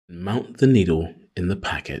Mount the needle in the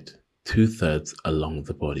packet 2/3 along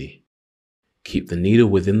the body. Keep the needle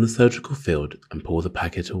within the surgical field and pull the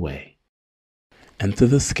packet away. Enter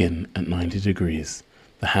the skin at 90 degrees.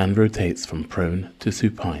 The hand rotates from prone to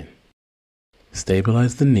supine.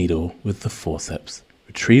 Stabilize the needle with the forceps.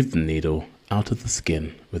 Retrieve the needle out of the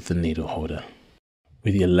skin with the needle holder.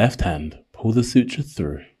 With your left hand, pull the suture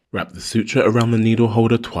through. Wrap the suture around the needle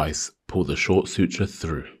holder twice. Pull the short suture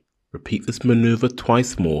through. Repeat this maneuver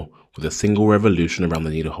twice more with a single revolution around the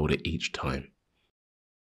needle holder each time.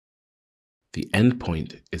 The end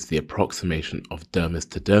point is the approximation of dermis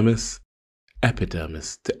to dermis,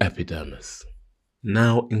 epidermis to epidermis.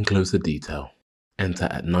 Now in closer detail. Enter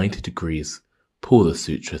at 90 degrees, pull the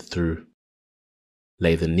suture through.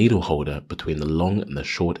 Lay the needle holder between the long and the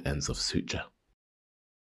short ends of suture.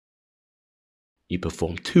 You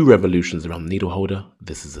perform 2 revolutions around the needle holder.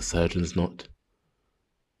 This is a surgeon's knot.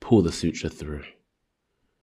 Pull the suture through.